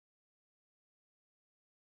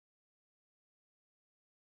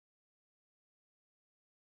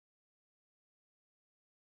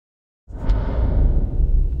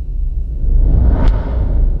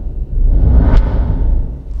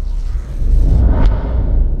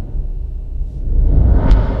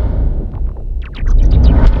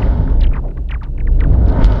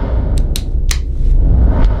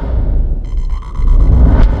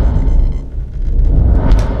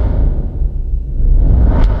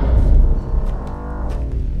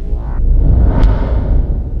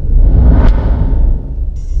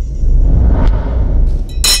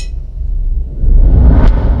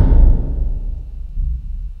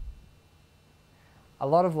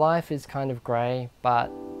of life is kind of grey, but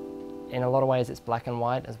in a lot of ways it's black and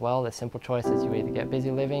white as well. There's simple choices. You either get busy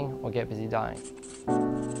living or get busy dying.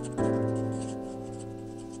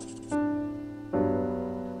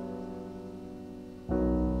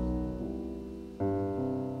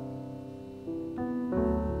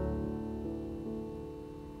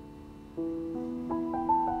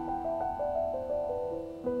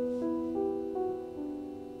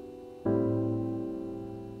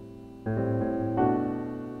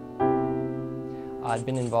 I'd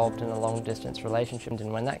been involved in a long-distance relationship,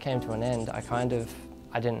 and when that came to an end, I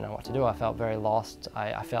didn't know what to do. I felt very lost.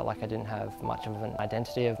 I felt like I didn't have much of an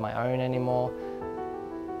identity of my own anymore.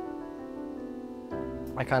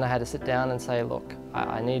 I kind of had to sit down and say, look,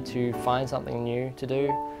 I need to find something new to do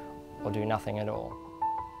or do nothing at all.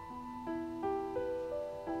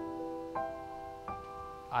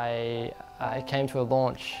 I came to a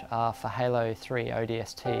launch for Halo 3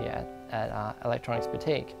 ODST at Electronics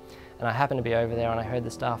Boutique, and I happened to be over there and I heard the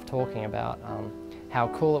staff talking about how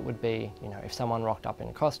cool it would be, you know, if someone rocked up in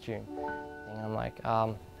a costume. And I'm like,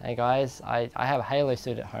 hey guys, I have a Halo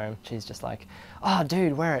suit at home. She's just like, oh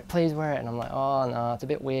dude, wear it, please wear it. And I'm like, oh no, it's a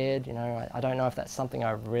bit weird, you know, I don't know if that's something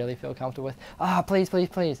I really feel comfortable with. Oh, please, please,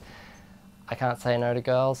 please. I can't say no to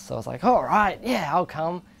girls, so I was like, all right, yeah, I'll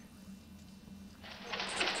come.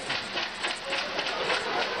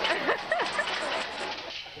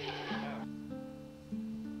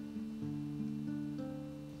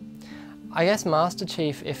 I guess Master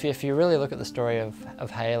Chief, if you really look at the story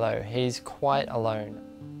of Halo, he's quite alone.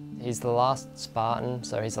 He's the last Spartan,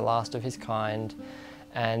 so he's the last of his kind,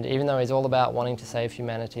 and even though he's all about wanting to save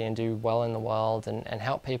humanity and do well in the world and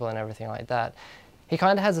help people and everything like that, he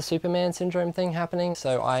kind of has a Superman syndrome thing happening,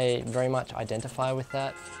 so I very much identify with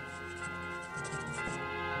that.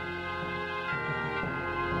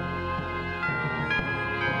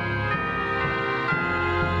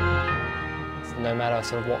 No matter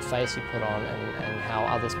sort of what face you put on and how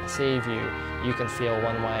others perceive you, you can feel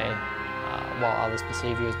one way while others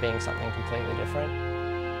perceive you as being something completely different.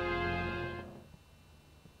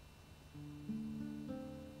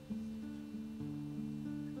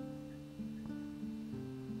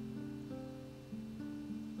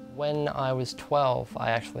 When I was 12, I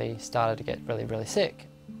actually started to get really, really sick.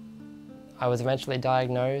 I was eventually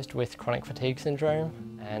diagnosed with chronic fatigue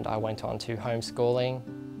syndrome, and I went on to homeschooling.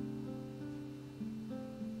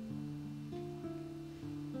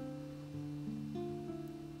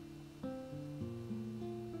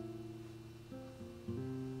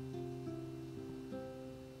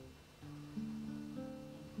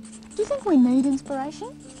 Do you think we need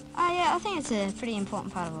inspiration? Oh yeah, I think it's a pretty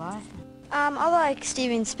important part of life. I like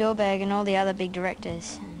Steven Spielberg and all the other big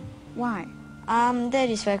directors. Why? They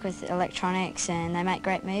just work with electronics and they make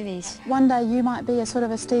great movies. One day you might be a sort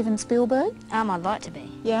of a Steven Spielberg? I'd like to be.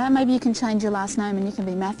 Yeah, maybe you can change your last name and you can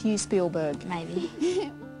be Matthew Spielberg. Maybe.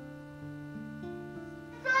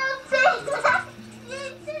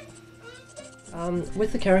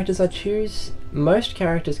 With the characters I choose, most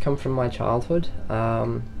characters come from my childhood.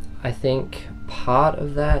 I think part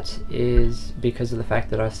of that is because of the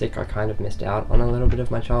fact that I was sick, I kind of missed out on a little bit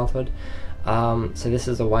of my childhood. So this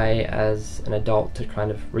is a way as an adult to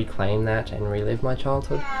kind of reclaim that and relive my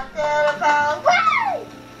childhood.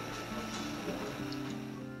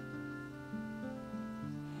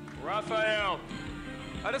 Raphael,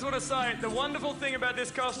 I just want to say, the wonderful thing about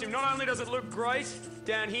this costume, not only does it look great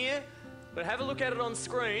down here, but have a look at it on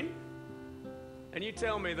screen, and you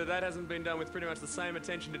tell me that that hasn't been done with pretty much the same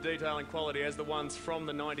attention to detail and quality as the ones from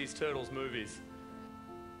the 90s Turtles movies.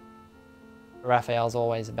 Raphael's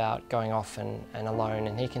always about going off and alone,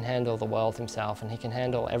 and he can handle the world himself and he can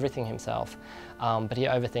handle everything himself, but he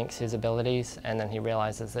overthinks his abilities and then he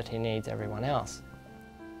realises that he needs everyone else.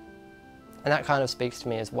 And that kind of speaks to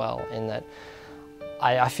me as well, in that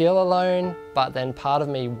I feel alone, but then part of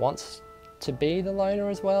me wants to be the loner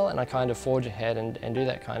as well, and I kind of forge ahead and do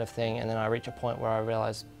that kind of thing, and then I reach a point where I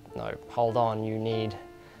realise, no, hold on, you need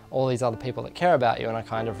all these other people that care about you, and I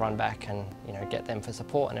kind of run back and, you know, get them for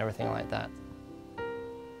support and everything like that.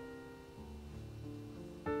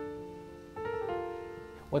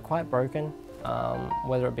 We're quite broken,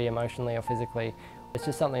 whether it be emotionally or physically. It's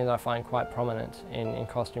just something that I find quite prominent in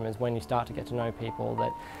costume, is when you start to get to know people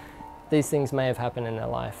that these things may have happened in their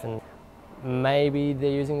life, and maybe they're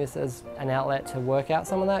using this as an outlet to work out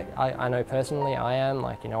some of that. I know personally I am,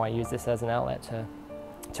 like, you know, I use this as an outlet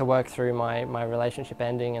to work through my relationship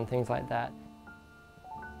ending and things like that.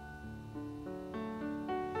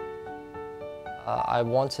 I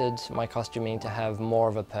wanted my costuming to have more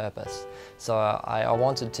of a purpose. So I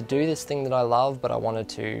wanted to do this thing that I love, but I wanted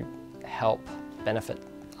to help benefit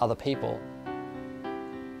other people.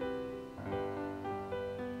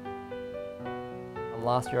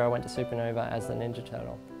 Last year I went to Supernova as the Ninja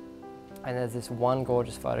Turtle. And there's this one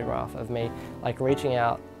gorgeous photograph of me like reaching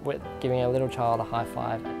out, giving a little child a high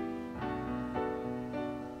five.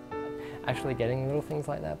 Actually getting little things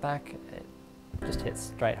like that back, it just hits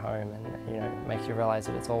straight home and, you know, makes you realise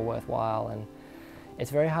that it's all worthwhile, and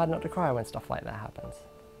it's very hard not to cry when stuff like that happens.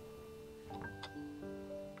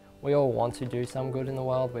 We all want to do some good in the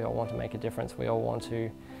world, we all want to make a difference, we all want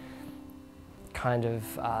to kind of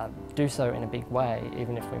do so in a big way,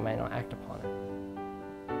 even if we may not act upon it.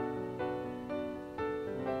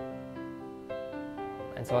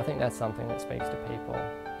 And so I think that's something that speaks to people,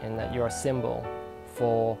 in that you're a symbol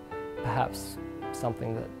for perhaps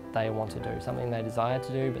something that they want to do, something they desire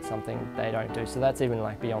to do, but something they don't do. So that's even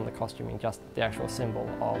like beyond the costuming, just the actual symbol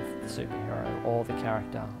of the superhero or the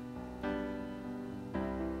character.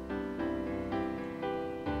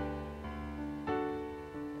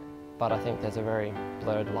 But I think there's a very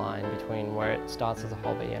blurred line between where it starts as a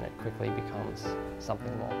hobby and it quickly becomes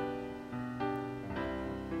something more.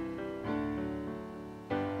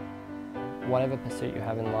 Whatever pursuit you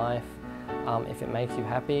have in life, if it makes you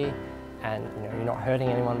happy and, you know, you're not hurting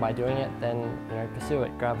anyone by doing it, then, you know, pursue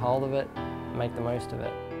it, grab hold of it, make the most of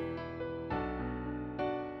it.